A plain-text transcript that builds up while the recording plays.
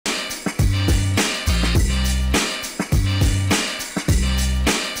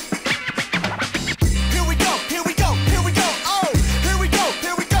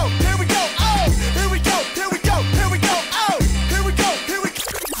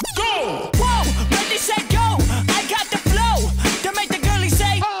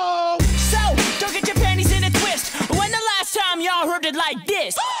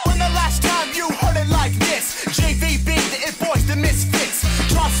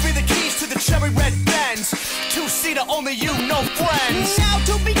cherry red Benz, two-seater, only you, no friends. Now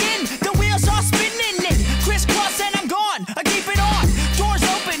to begin, the wheels are spinning in crisscross and I'm gone. I keep it on, doors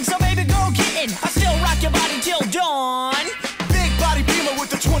open, so baby girl get in. I still rock your body till dawn. Big body Beamer with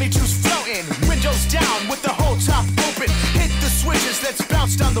the 22s floating, windows down with the whole top open. Hit the switches, let's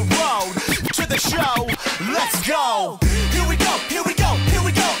bounce down the road to the show. Let's go. Here we go, here we go, here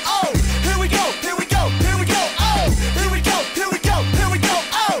we go. Oh, here we go, here we go, here we go. Oh, here we go, here we go, here we go.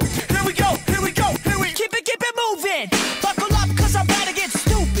 Oh, here we go, here we go, here we Keep it moving. Buckle up, cause I'm about to get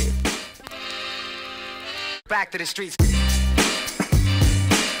stupid. back to the streets.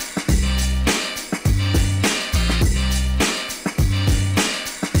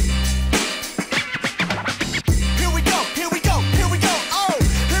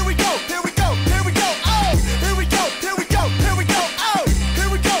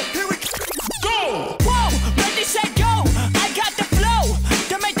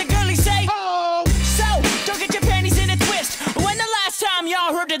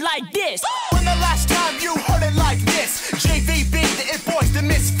 Like this. When the last time you heard it like this? JVB, the It Boys, the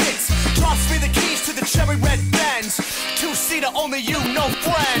Misfits. Toss me the keys to the cherry red Benz, two-seater, only you, no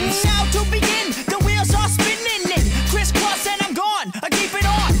friends. Now to begin, the wheels are spinning in crisscross and I'm gone. I keep it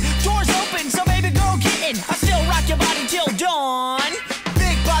on, doors open, so baby girl get in. I still rock your body till dawn.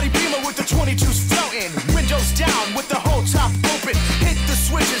 Big body Beamer with the 22s floating, windows down with the whole top open. Hit the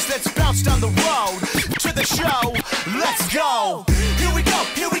switches, let's bounce down the road to the show. Let's go. Here we go,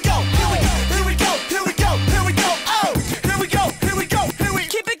 here we go, here we go, here we go, here we go, here we go. Oh, here we go, here we go, here we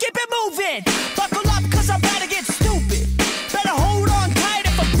Keep it moving. Buckle up, cause I'm about to get stupid. Better hold on tight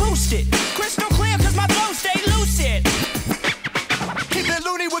if I boost it. Crystal clear, cause my flow stay lucid. Keep it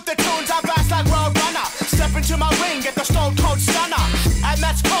loony with the tunes, I fast like Road Runner. Step into my ring, get the stone cold stunner. And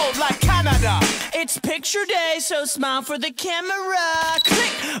that's cold like Canada. It's picture day, so smile for the camera.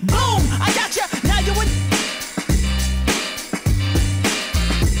 Click, boom, I gotcha. Now you would.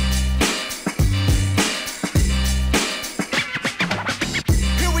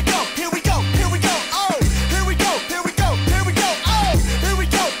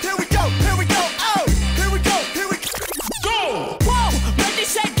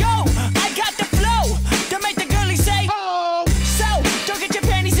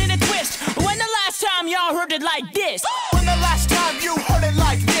 Like this. When the last time you heard it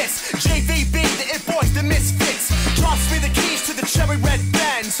like this? JVB, the It Boys, the Misfits. Toss me the keys to the cherry red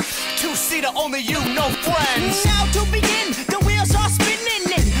Benz, two-seater, only you, no friends. Now to begin, the wheels are spinning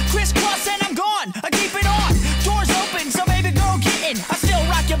in crisscross and I'm gone. I keep it on, doors open, so baby girl get in. I still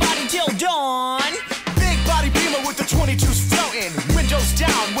rock your body till dawn. Big body Beamer with the 22s floating, windows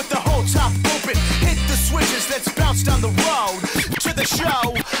down with the whole top open. Hit the switches, let's bounce down the road